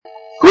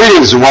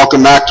Greetings and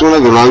welcome back to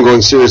another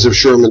ongoing series of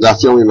Shurim and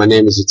Daf Yomi. My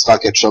name is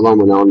Yitzchak Etshalom.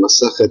 We're now in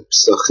Masechet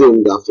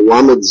Pesachim, Daf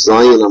Lamed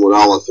Zayin Amud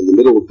Aleph, in the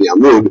middle of the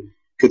Amud,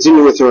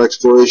 continuing with our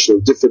exploration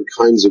of different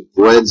kinds of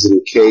breads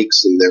and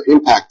cakes and their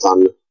impact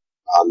on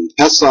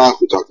Pesach.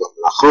 We talked about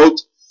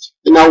Menachot,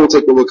 and now we'll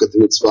take a look at the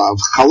mitzvah of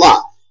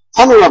Challah.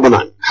 Tanu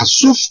Rabbanan,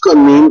 Hasuf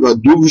Kamin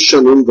V'Aduv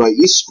Shanim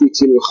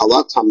V'Yiskritin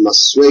V'Chalat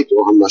HaMasreit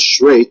or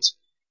HaMashreit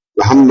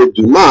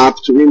V'Hameduma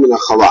P'turim Min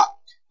HaChallah.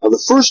 Now the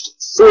first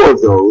four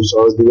of those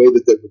are the way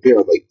that they're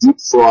prepared, like deep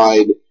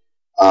fried,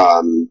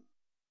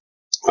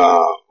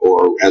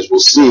 or as we'll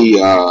see,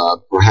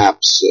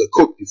 perhaps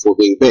cooked before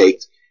being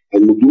baked.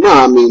 And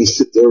muduma means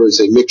that there is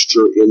a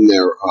mixture in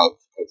there of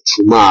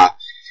truma,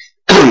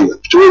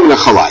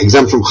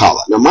 exempt from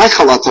challah. Now my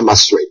chalat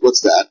hamasreit,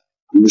 what's that?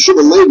 Mishum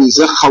Levi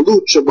zeh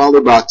chalut shabal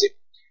lebati.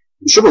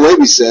 Mishum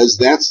Levi says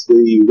that's the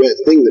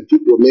thing that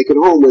people would make at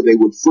home, where they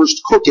would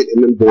first cook it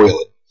and then boil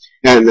it,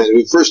 and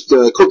then first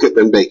cook it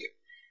then bake it.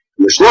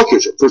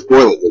 Shlokish, first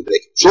boil it and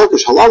bake it.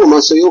 Shlokish, halal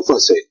masa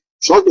yilfasein.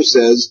 Shlokish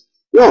says,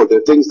 no,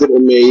 they're things that are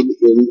made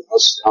in a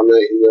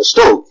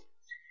stove.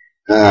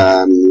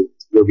 Rabbi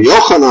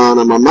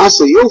Yochanan,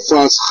 mamasa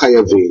yilfas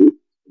chayavin.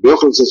 Rabbi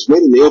Yochanan says,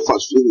 made in the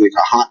yilfas, like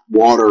a hot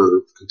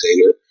water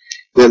container,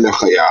 then they're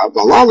chayav.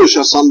 Alalush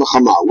hasam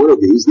b'chama. What are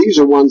these? These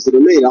are ones that are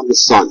made out in the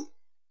sun.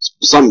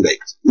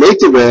 Sun-baked.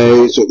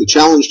 Meitevei, so the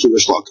challenge to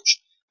Rish Lakish.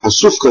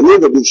 Hasuf kanim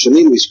v'aduv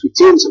shanim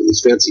v'skritin, some of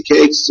these fancy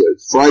cakes,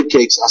 fried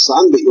cakes,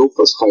 asan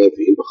be'ilfas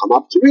chayavin,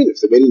 v'chamab turin.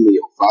 If they're made in the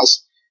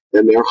ilfas,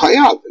 then they're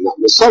chayav, and not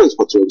in the sun, it's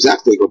patur,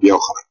 exactly like Rabbi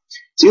Yochanan.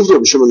 It's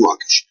Rabbi Shimon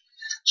Lakish.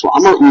 So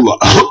Amar Ula,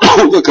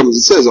 Ula comes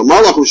and says,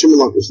 Amar lach Rabbi Shimon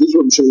Lakish, this is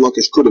what Rabbi Shimon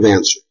Lakish could have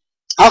answered.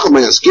 Hacham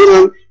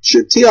hayaskiran,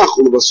 shetiach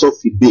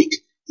ulevasof yibik.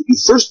 You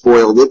first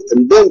boiled it,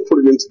 and then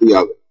put it into the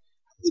oven.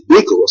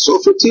 Yibik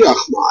ulevasof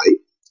yetiach mai.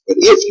 But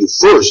if you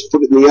first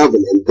put it in the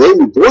oven and then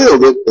you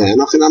boiled it,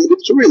 then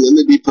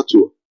they'd be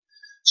patur.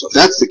 So if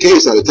that's the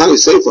case, at the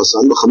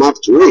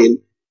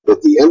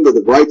end of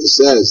the Braita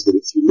says that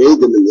if you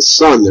made them in the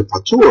sun, they're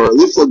patur,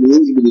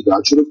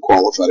 God should have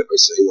qualified it by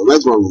saying,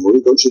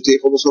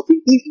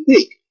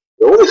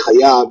 they're only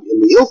chayav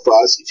in the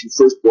ilfas if you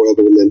first boiled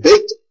them and then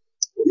baked them.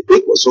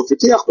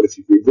 But if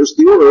you reverse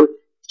the order,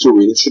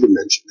 it should have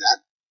mentioned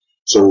that.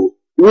 So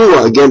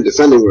Ula, again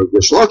defending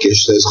Rish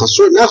Lakish, says,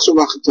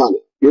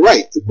 you're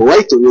right, the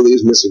Braita really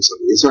is missing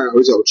something. Here's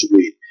how it should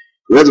read.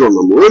 In other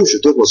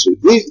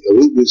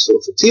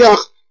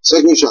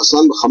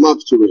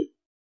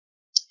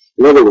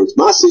words,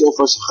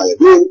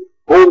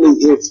 only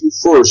if you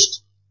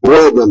first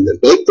boil them, then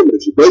bake them, and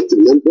if you bake them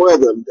and then boil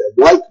them, they're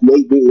like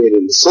being made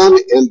in the sun,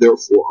 and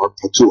therefore are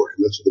patur.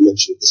 And that's what the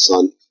mention of the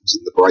sun is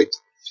in the Braita.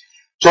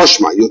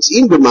 Toshma,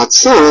 yotzim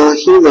b'matzah,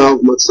 hina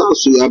of matzah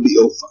suya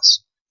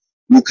bi'ilfas.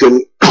 You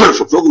can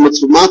fulfill the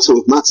mitzvah matzah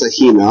with matzah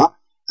hina,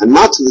 and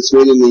matzah that's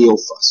made in the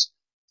ilfas.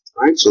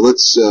 Alright, so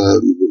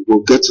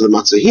we'll get to the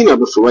matzah hina,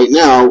 but for right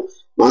now,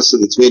 matzah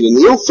that's made in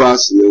the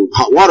ilfas, in the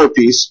hot water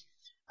piece,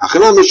 you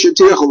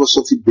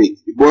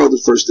boiled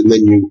it first and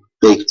then you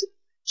baked it.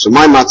 So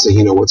my matzah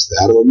hina, what's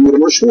that?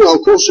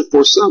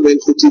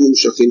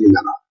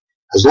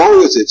 As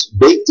long as it's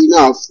baked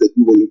enough that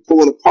when you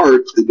pull it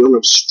apart, they don't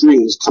have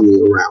strings coming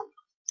around,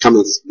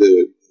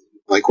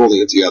 like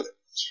holding it together.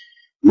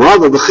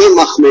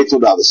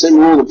 The same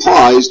rule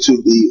applies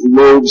to the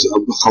loaves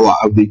of the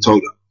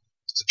Toda.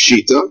 It's a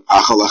pshita,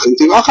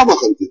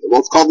 they're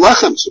both called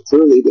lechem, so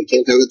clearly they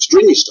can't have that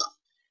stringy stuff.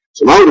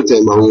 So now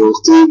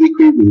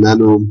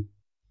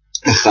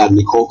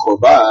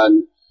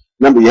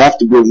remember, you have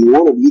to bring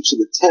one of each of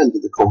the 10 to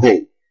the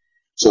Kohen.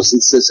 So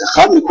since it says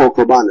echad mikol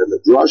korban, and the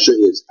drasha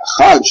is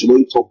echad shelo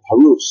yitol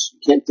parus, you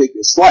can't take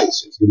a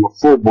slice, you have to give them a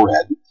full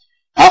bread.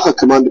 Hacha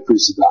command the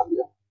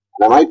prisadamia.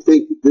 And I might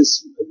think that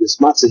this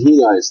matzah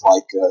hina is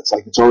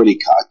it's already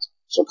cut.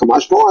 So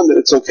kamash on that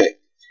it's okay.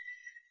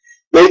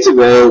 Later,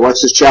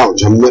 what's this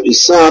challenge?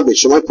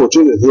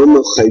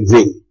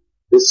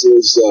 This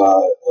is,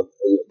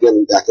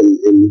 again, back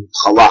in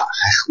challah.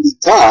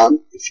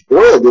 If you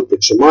boiled it, but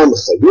shemar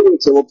mechayvim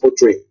until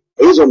potrim.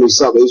 Ezo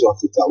misa, ezo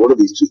achita. What are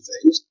these two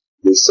things?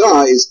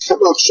 Misa is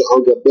kemach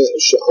she'al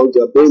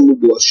gabei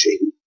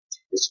muglashin.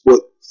 It's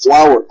put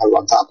flour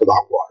on top of the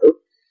hot water.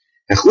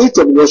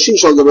 Echlita b'lashin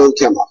she'al gabei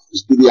kemach.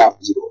 Just do the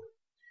opposite order.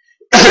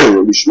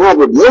 Rabbi Shmuel,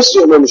 Rabbi Yossi,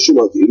 Rabbi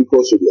Shmuel, of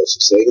course, Rabbi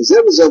Yossi say, and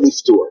zev zev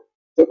liftur.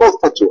 They're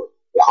both patur.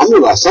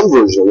 Alhamdulillah, some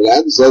version of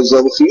that, zev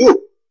zev l'chiyuv.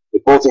 They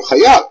both are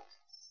chayav.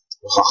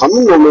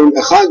 Chachamim mean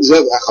echad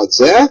zev, echad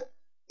zeh,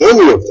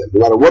 any of them, no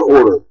matter what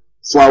order,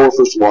 flour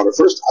first, water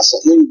first,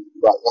 asan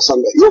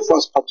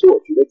ba'ilfas patur.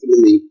 If you make them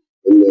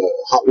in the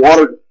hot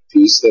water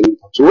piece, then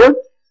patur.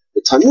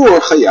 The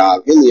tanur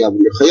chayav, in the oven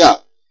you're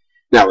chayav.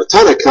 Now, the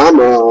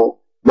Tanakama,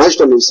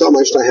 mashta misa,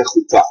 mashta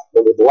hechlita.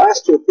 Remember, the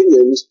last two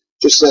opinions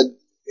just said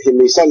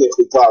misa and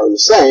hechlita are the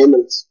same,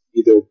 and it's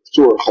either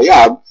patur or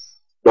chayav,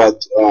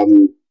 but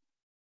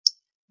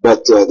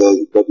Beit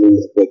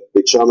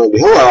Shammai and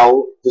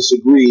Hillel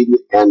disagreed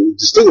and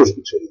distinguished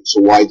between them. So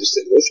why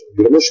distinguish?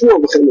 Rabbi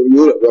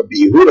Yehuda,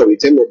 Rabbi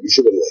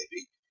Shimon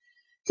Levi.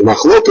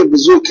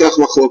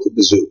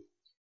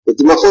 But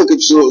the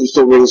machloket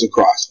still rings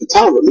across. The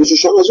Talmud,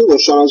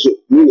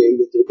 meaning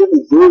that there are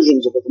different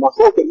versions of what the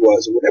machloket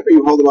was, and whatever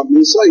you hold about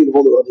Misa, you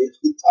hold about the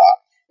Echlita.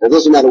 And it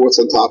doesn't matter what's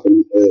on top,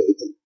 and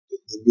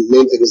the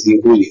main thing is the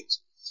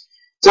ingredients.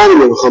 Now,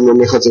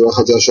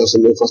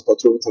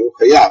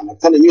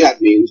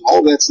 Tanamiyat means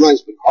all that's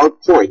nice, but our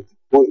point, the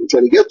point we're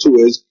trying to get to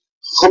is,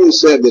 Chachamim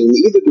said that in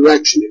either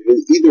direction,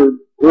 in either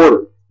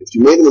order, if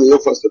you made them in the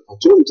Yofas, they're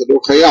Paturim,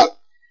 Tador Chayab.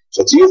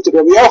 So it's used to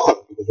Rabbi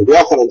Yochanan, because Rabbi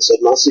Yochanan said,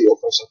 Masi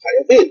Yofas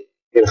Chayabin.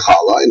 In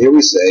Chala, and here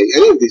we say,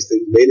 any of these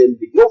things made in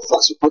the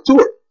Yofas or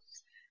Patur.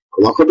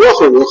 Rabbi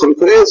Yochanan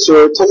could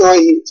answer,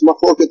 Tanai, it's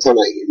Machloket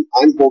Tanaim.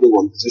 I'm holding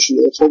one position,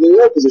 and that's holding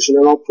another position,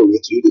 and I'll prove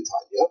it to you, the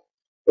Tanya.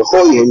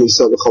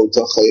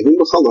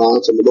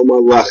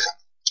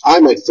 I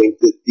might think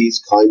that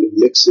these kind of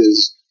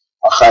mixes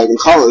are chayiv and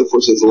challah, therefore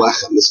it says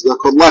lechem. This is not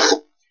called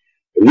lechem.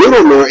 And you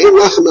don't know, ain't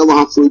lechem ela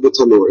hafli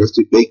b'tanur. It has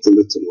to be baked in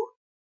the tanur.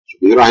 So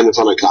the Yerahim of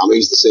Tanakama,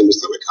 he's the same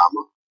as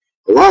Tanakama.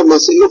 A lot of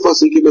Masei Yofas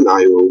he given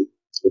ayu.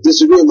 They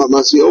disagree about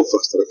Masei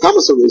Yofas. Tanakama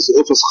says Masei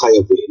Yofas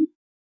chayavin,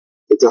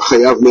 that they're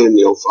chayav min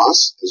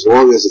Yofas, as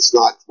long as it's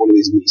not one of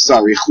these Misa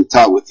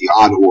Richuta with the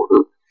odd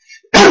order.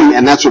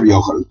 And that's Rabbi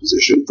Yochanan's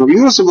position. Rabbi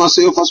Yosef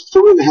Masei Yofas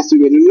P'turim, they have to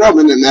be in an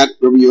oven, and that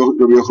Rabbi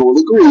Yochanan will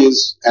agree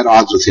is at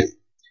odds with him.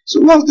 So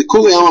no, the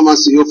Kuli Ama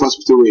Masei Yofas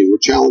P'turim, we're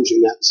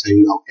challenging that and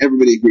saying no,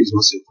 everybody agrees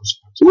Masei Yofas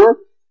P'turim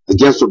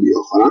against Rabbi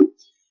Yochanan.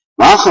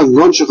 The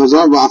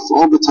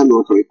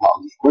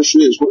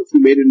question is, what if you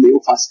made it in the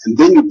Yofas and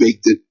then you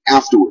baked it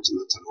afterwards in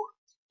the tanur?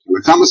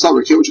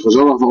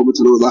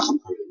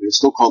 It's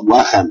still called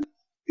lechem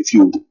if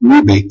you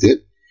rebaked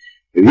it.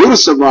 And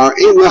Yunasavar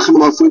ain't lechem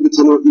alafui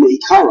b'tanur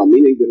meikara,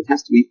 meaning that it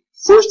has to be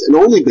first and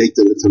only baked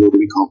in the tanur to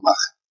be called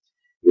lechem.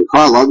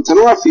 Meikara the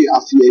tanur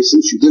afiyeh,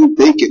 since you didn't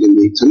bake it in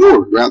the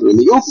tanur, rather in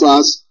the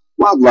Yofas,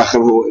 lad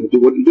lechem,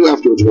 what you do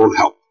afterwards won't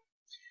help.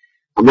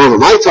 However,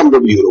 my time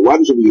Rabbi Yehuda, why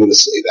does Rabbi Yehuda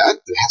say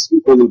that? It has to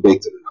be only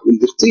baked in an oven.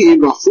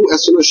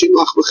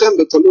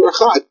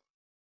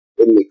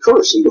 In the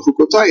curse, in the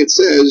Chukotai, it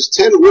says,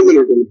 10 women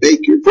are going to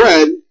bake your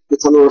bread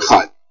b'tanur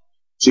echad.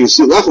 So you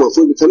see, lechem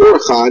afu b'tanur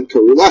echad,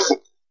 kari lechem.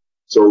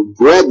 So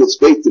bread that's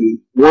baked in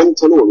one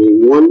tanur,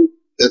 meaning one,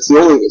 that's the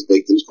only thing that's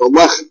baked in, is called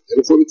lechem.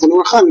 And afu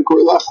b'tanur echad,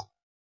 kari lechem.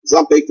 It's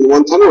not baked in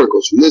one tanur, it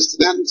goes from this to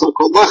that, and it's not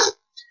called lechem.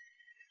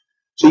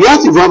 So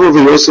Yativ Rabbi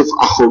Yosef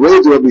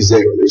Achorei Rabbi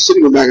Zera. They're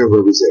sitting in the back of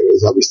Rabbi Zera.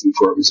 It's obviously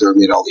before Rabbi Zera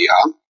made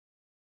Aliyah.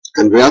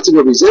 And Yativ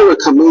Rabbi Zera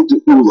Kamei to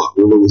Ula.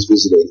 Ula was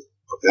visiting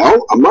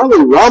Bavel.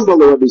 Amarle Rabba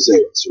le Rabbi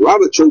Zera. So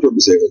Rabba turned to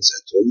Rabbi Zera and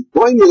said to him,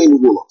 "Why name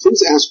Ula?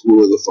 Please ask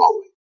Ula the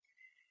following."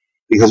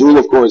 Because Ula,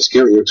 of course, is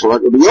carrying her Torah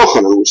Rabbi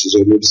Yochanan, which is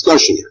a new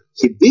discussion here.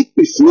 He beat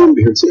bifnim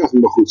b'hertziach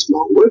m'chutzma.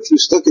 What if you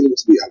stuck it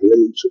into the oven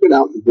and you took it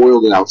out and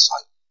boiled it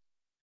outside?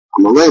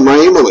 Amalei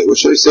ma'imale. What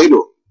should I say to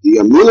him? The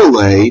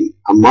Aminale,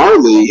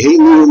 Amarli, hey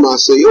nu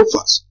Masei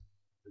Yofas.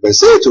 If I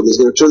say it to him, he's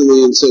going to turn to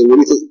me and say, what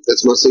do you think?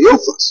 That's Masei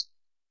Yofas.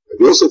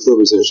 Rabbi Yosef to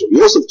Rabbi Zera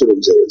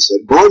and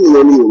said, Bar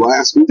Miloni will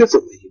ask him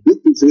differently. He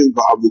beat me for him,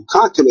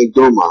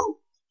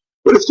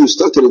 what if you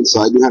stuck it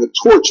inside and you had a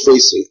torch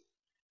facing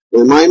it?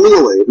 And my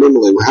Aminale,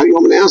 how do you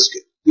want me to ask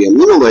it? The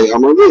Aminale,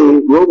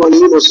 Amarli,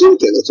 Robani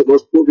Mosinke, that's what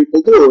most poor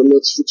people do, and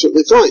that's what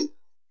they find.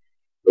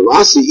 The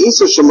Rasi,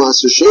 Isa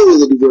Shamas,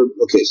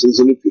 okay, so there's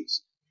a new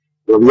piece.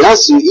 Rabbi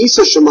Yassi,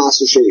 Isa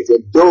Shemaser Sheni, if you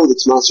have dough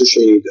that's Maser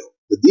Sheni dough.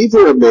 The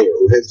Divrei of Meir,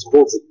 who has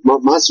holds that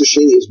Maser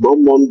Sheni is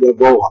Momon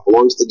Gavoha,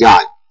 belongs to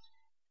God.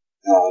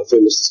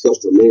 Famous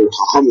discussion of Meir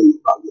Chachamim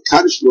about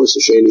Mekadosh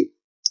Maser Sheni.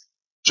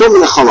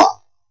 Shomim Lechala.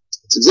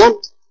 It's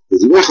exempt. The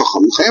Divrei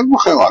Chachamim, Chayav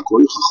B'Chala,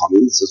 according to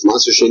Chachamim, it says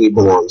Maser Sheni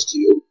belongs to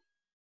you.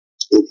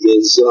 It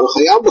is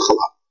Chayav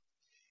B'Chala.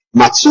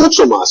 Matzot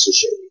Shel Maser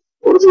Sheni.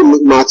 What if you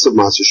make matzah of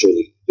Maser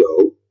Sheni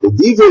dough? The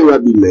Divrei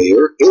Rabbi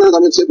Meir, you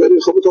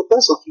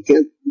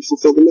can't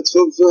fulfill the mitzvah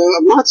of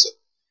matzah.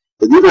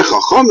 The Divrei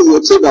Chachamim,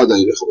 let's say about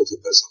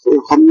Pesach.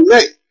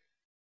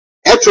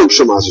 Etrog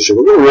Shemaser Sheni.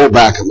 We're going to roll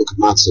back and look at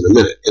matzah in a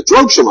minute.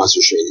 Etrog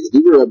Shemaser Sheni. The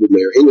Divrei Rabbi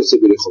Meir,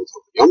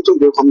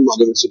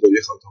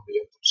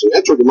 so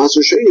Etrog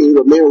Shemaser Sheni,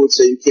 Rabbi Meir would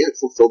say you can't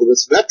fulfill the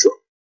mitzvah of Etrog.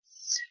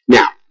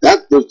 Now,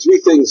 there's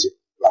three things here: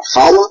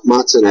 Chala,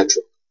 matzah, and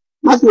Etrog.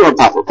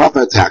 Papa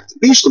attacked.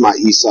 Bishlama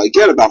Isa,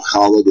 get about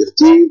Chala,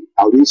 Dichtiv,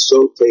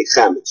 Ariso,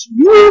 Teichem. It's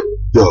your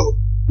dough.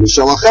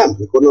 Mishalachem.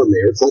 According to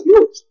Meir, it's not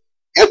yours.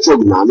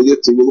 Etrog Nami,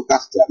 Dichtiv,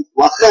 Lukachtem.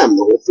 Lachem,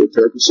 the whole third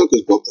pair of Sukkah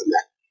is built on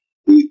that.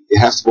 It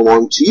has to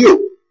belong to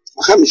you.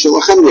 Lachem,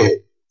 Mishalachem,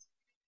 Yehe.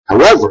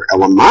 However,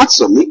 Ela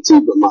Matzah, Mikti,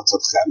 but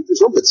Matzatchem,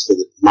 there's no mitzvah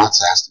that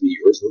Matzah has to be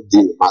yours. No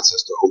din that Matzah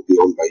has to be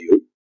owned by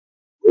you.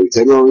 The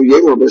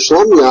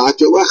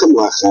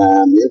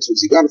answer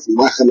is you got it from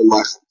lechem and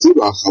lechem.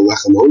 Tibach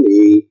lechem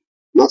oni.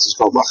 Matzah is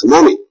called lechem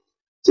oni.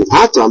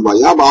 Tivhatam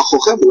bayaba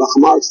achochem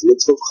lechem aretz. The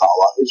mitzvah of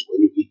challah is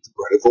when you eat the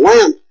bread of the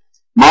land.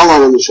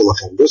 Mala and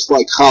mishalachem. Just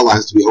like challah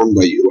has to be owned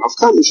by you,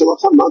 afkan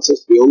mishalachem matzah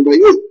has to be owned by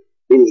you.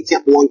 Meaning it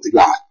can't belong to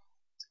God.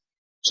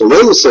 So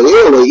Leila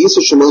Sayela Yisa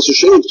Shemaser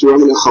Sheni to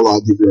Ramin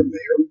Challah Divrei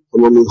Meir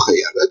Hamamim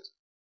Chayavet.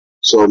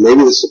 So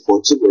maybe this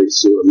supports it where you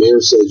see where Meir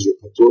says you're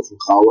patur from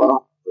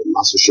challah.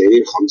 Maser Sheni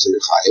and Chametz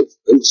and Chayiv.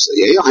 And we say,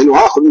 yeah, I know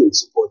Achim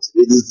supports it.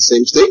 It is the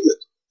same statement.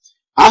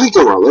 But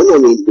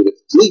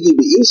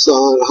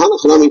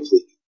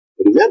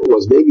he meant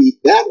was maybe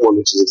that one,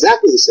 which is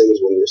exactly the same as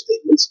one of your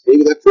statements,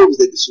 maybe that proves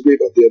they disagree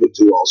about the other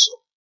two also.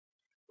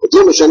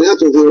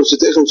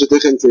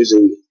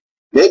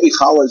 Maybe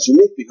Chala is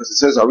unique because it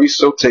says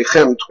Ariso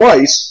Techem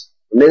twice,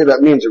 and maybe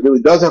that means it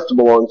really does have to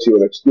belong to you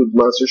and excludes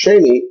Maser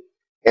Sheni,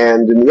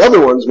 and in the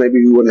other ones, maybe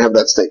you wouldn't have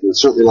that statement.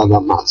 It's certainly not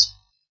about Matzah.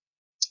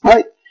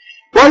 Alright?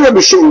 So he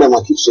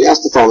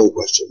asked the following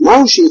question.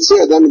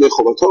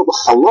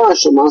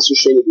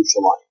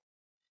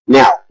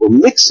 Now, we're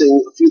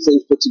mixing a few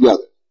things put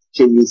together.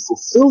 Can you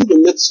fulfill the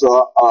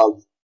mitzvah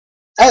of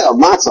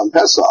matzah on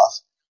Pesach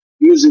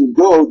using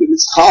dough that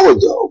is challah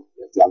dough,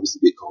 you have to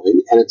obviously be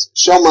kohen, and it's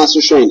shel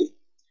maser sheni?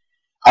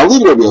 According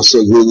to Rabbi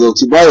Yosef,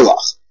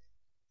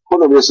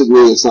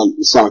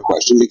 it's not a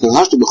question, because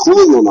Rabbi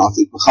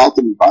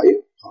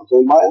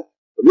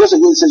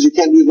Yosef says you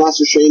can't use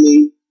maser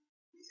sheni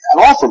at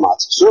all for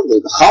matzah. Certainly,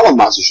 the challah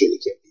maser sheni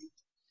can't be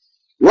used.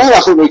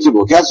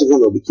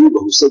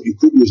 Who said you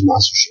could use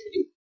maser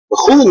sheni? The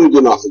chulin you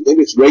do nothing.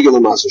 Maybe it's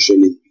regular maser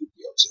sheni.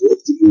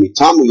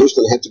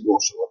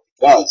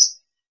 Because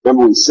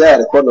remember we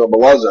said, according to Rabbi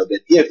Lazar,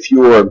 that if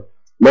your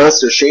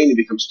maser sheni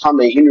becomes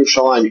tamei in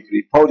Yerushalayim, you can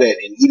be poded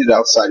and eat it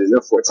outside, and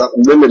therefore it's not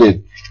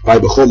limited by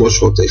b'chol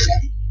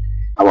moshchotechem.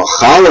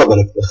 But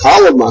if the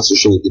challah maser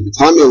sheni did be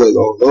tamei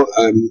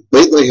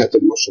lately had to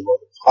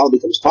moshchot, if challah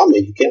becomes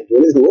tamei, you can't do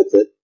anything with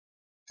it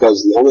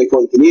because the only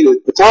one can eat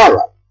it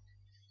patara.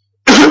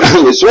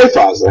 It's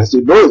reifaz, it has to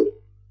be burned.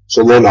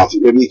 So learn off.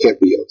 Maybe you can't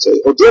be yotzei.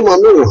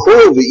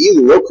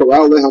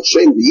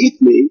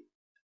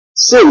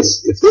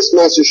 Since if this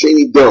maser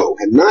sheni dough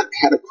had not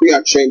had a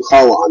kriyat shem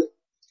challah on it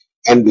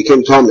and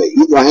became tamei,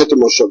 it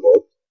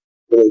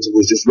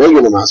was just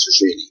regular maser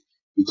sheni,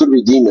 you could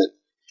redeem it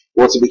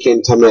once it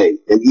became tamei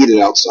and eat it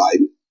outside.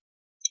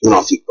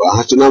 So say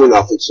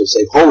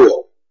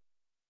holil,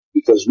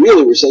 because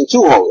really we're saying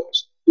two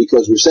holils.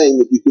 Because we're saying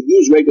that you could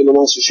use regular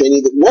maser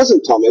sheni that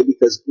wasn't tamei,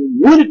 because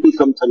would it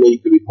become tamei, you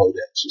could be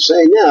poded. So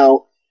saying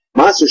now,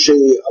 maser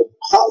sheni of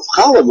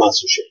challah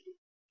maser sheni,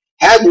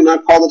 had you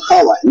not called it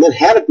challah, and then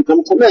had it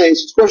become tamei,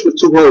 so it's a question of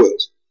two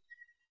hoils.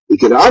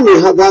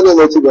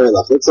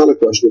 That's not a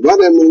question.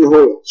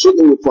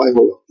 Certainly reply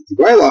hoil.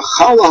 Challah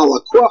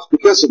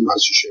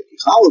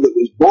that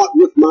was bought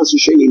with maser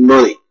sheni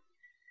money.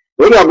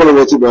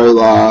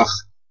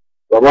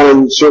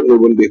 Rabbanan certainly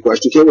wouldn't be a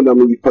question. Same thing in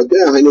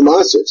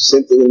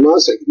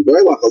Maser.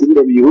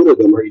 Rabbi Yehuda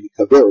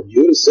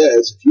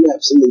says, if you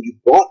have something you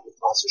bought with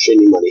Maser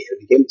Sheni money and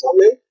it became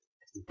tamei, you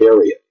have to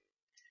bury it.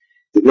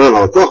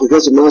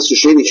 Because of Maser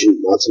Sheni,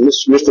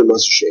 Mr.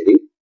 Maser Sheni,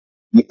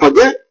 you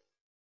pageh.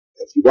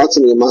 If you bought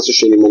something with Maser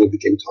Sheni money and it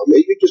became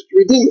tamei, you just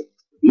redeem it.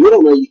 You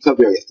don't know, you have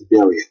to bury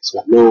it. It's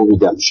got no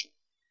redemption.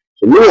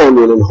 So so here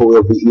we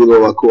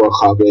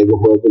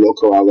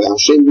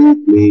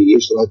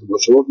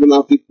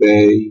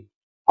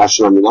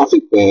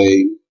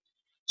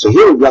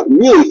we've got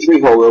really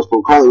three holes, but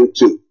we're calling it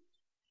two.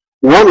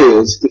 One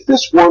is, if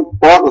this weren't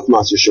bought with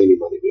Maser Sheni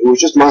money, it was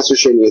just Maser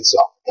Sheni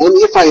itself, and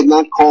if I had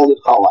not called it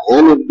challah,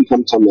 and it had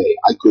become tamei,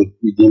 I could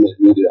redeem it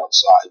and eat it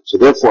outside, so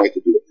therefore I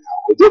could do it now.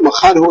 Maybe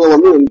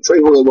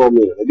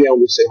I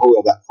only say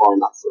hoel that far,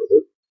 not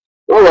further.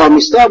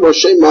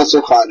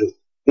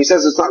 He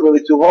says it's not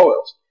really two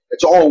hoels.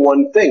 It's all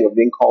one thing of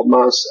being called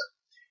maser.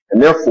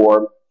 And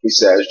therefore, he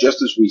says, just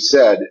as we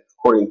said,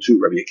 according to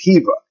Rabbi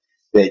Akiva,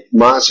 that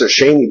maser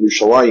sheni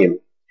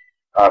b'Yerushalayim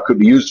could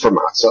be used for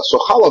matzah. So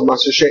challah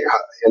maser sheni,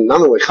 and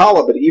not only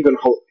challah, but even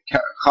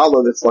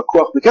challah that's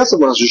lakuach because of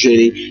maser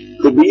sheni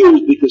could be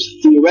used because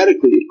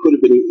theoretically it could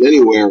have been eaten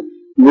anywhere.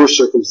 Your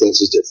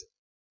circumstances different.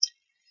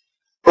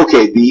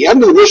 Okay, the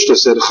end of the Mishnah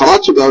said,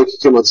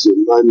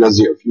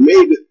 Nazir. If you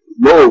made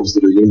loaves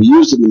that are going to be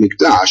used in the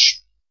Mikdash,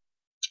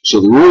 so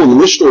the rule in the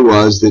Mishnah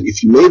was that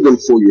if you made them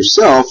for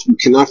yourself, you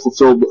cannot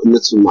fulfill the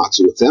mitzvah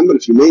matzah with them, but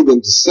if you made them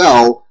to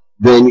sell,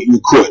 then you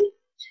could.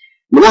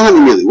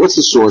 What's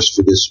the source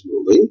for this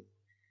ruling?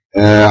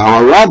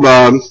 Our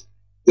Rabbah,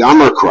 the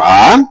Amar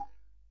Kra,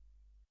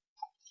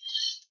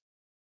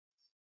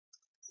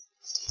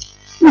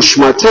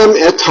 Ushmartem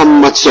et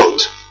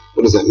hamatzot.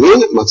 What does that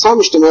mean? Matzah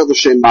mishtameh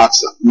b'shem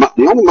matzah.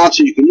 The only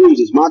matzah you can use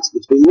is matzah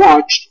that's been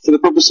watched for the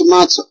purpose of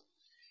matzah.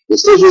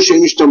 These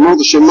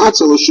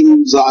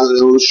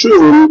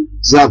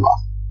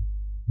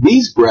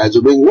breads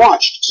are being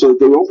watched, so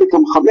they won't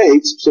become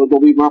chametz, so they'll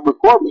be proper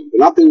korban. They're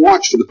not being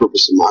watched for the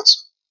purpose of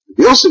matzah.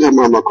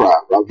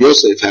 Rav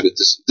Yosef had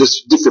this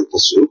different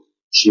pasuk.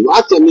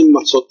 Shivat yamim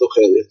matzot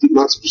tochel. You have to eat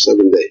matzah for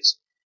 7 days.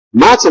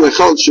 Matzah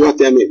mechal shivat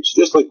yamim.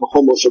 So just like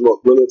b'chol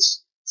moshavot, when it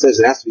says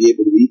it has to be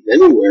able to be eaten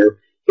anywhere,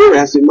 here it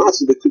has to be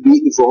matzah that could be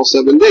eaten for all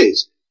 7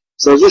 days.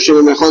 So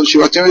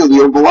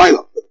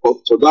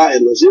both Todah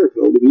and Nazir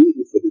can only be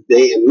eaten for the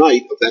day and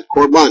night of that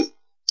korban.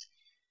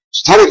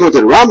 So Tana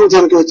committed Rambam,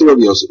 Tana committed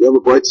Rabbi Yosef. We have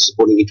a bright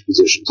supporting each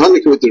position. Tana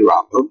committed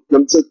Rambam,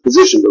 not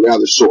position, but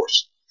rather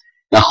source.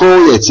 I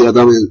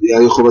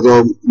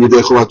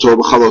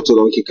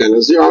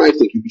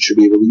think you should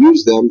be able to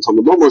use them.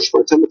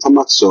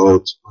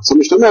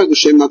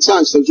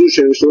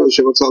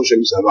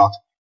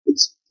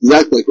 It's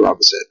exactly like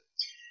Rabbi said.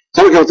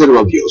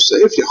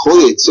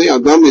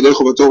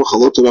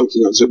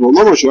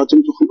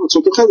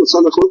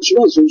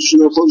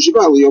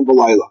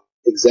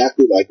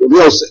 Exactly like Rabbi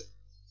Yosef.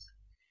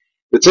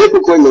 The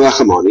table coin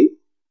lechamani.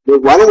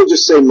 Why don't we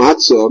just say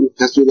matzah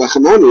has to be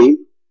lechamani?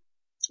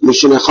 Meaning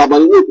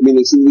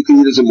you can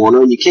eat as a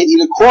mourner, and you can't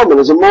eat a korban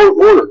as a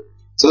mourner.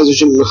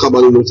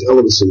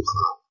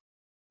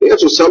 The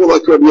answer sounded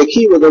like Rabbi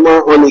Akiva, the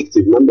Mar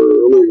Oniktiv. Remember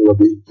earlier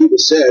Rabbi Akiva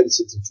said,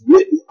 since it's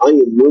written,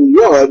 Ayin Nun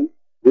Yod,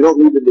 we don't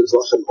read it as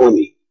Lechem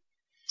Oni.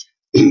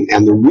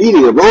 And the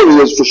reading of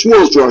Oni is for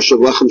Shmuel's drush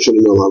of Lechem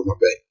Shani Olav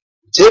Rabbe.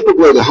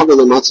 Typically, the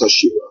Havel Matzah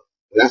Shira.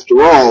 But after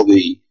all,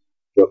 the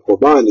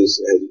korban has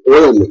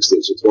oil mixed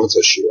in, so it's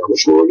Matzah Shira.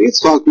 Mashmur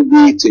Yitzchak would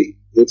be tea.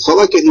 There's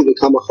only a beat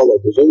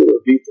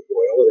of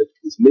oil, and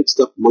it's mixed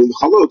up among the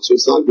chalot, so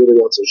it's not good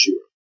enough to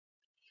shira.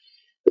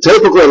 But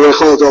remember,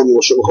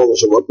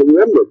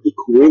 the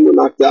Kurim were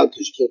knocked out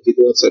because you can't take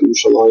it outside of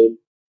Yerushalayim,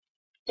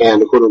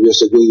 and according to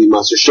Yosef Gili,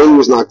 Maser Shem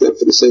was knocked out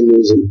for the same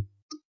reason.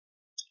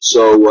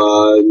 So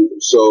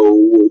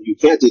you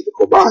can't eat the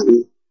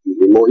korban.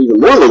 You're even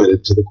more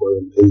limited to the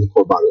korban, in the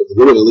korban,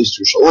 limited at least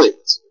to Yerushalayim.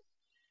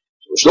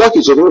 That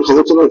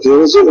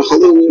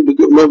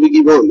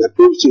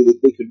proves to you that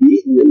they could be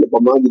eaten in the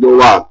Bama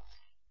Gedolah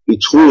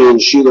between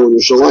Shiloh and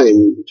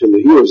Yerushalayim, between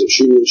the heroes of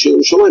Shiloh and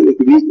Yerushalayim, they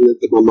could be eaten at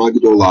the Bama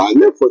Gedolah,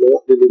 and therefore they're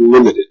not really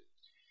limited.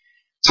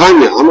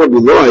 Tanya, Amar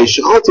B'loi,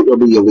 Sha'alti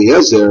Rabbi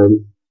Eliezer,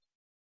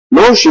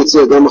 Moshe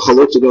said, I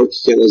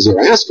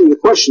asked him the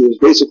question, it was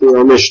basically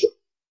our Mishnah.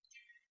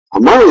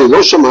 Amar Li Lo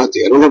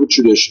Shamati, I don't have a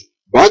tradition.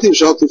 Bati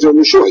Shalti Fil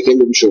Mishur, I came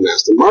to Mishur and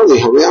asked him, Marli,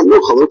 Haream, no,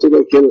 Chalot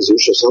Adol Ken Azir,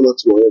 Shasana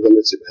Tmoya, the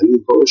Mitzvah, and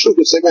he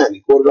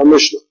quoted our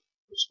Mishnah.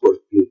 Before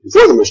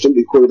the Mishnah,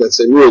 he quoted that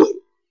same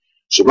ruling.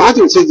 Shabbat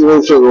would take the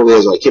wrong from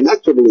Eliezer. I came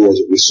back to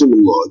Eliezer, we assume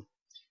in Lord,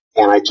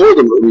 and I told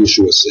him what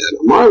Yeshua said.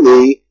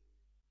 Amarli,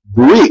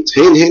 Brit,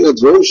 Hein Hein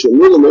Advarim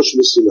Shemula Moshe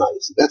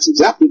V'Sinai. That's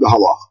exactly the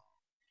halacha.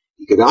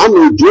 He could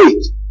Amri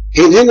Brit,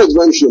 Hein Hein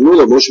Advarim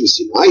Shemula Moshe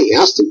V'Sinai. He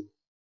asked him,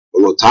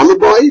 "Well,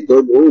 Tamabai,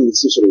 don't need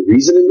some sort of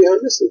reasoning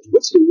behind this.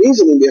 What's the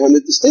reasoning behind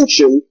the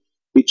distinction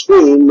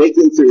between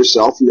making them for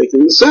yourself and making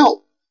them to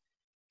sell?"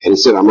 And he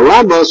said, I'm a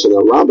Rabbah, so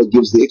now Rabbah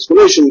gives the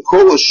explanation,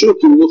 Kol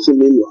Ashukim Luchim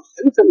Minrach.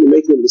 Anytime you're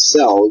making them to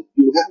sell,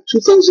 you have two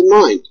things in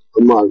mind.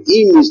 Amar,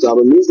 means the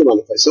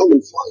one. If I sell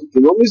them fine, if you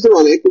don't use the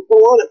one, I could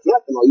pull on it. If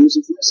not, then I'll use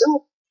it for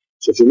myself.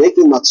 So if you're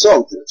making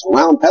matzot, and it's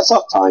around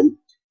Pesach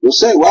time, you'll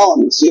say, well,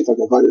 I'm going to see if I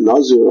can find a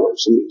Nazir or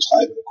somebody who's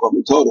hiding a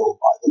korban total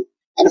who'll buy them.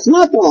 And if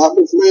not, then I'll have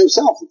them for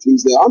myself, which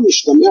means they are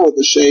mishtamer with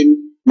the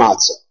same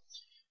matzah.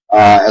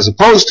 As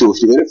opposed to,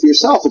 if you get it for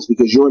yourself, it's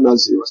because you're a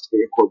Nazir, to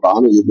bring a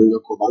korban, or you bring a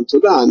korban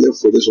todah, and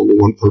therefore there's only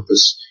one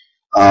purpose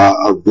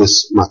of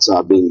this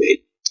matzah being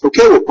made.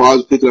 Okay, we'll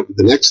pause, pick it up at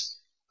the next,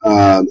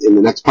 in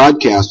the next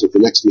podcast with the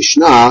next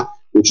Mishnah,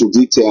 which will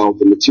detail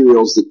the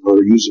materials that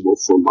are usable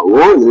for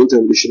maror. In the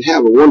meantime, we should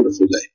have a wonderful day.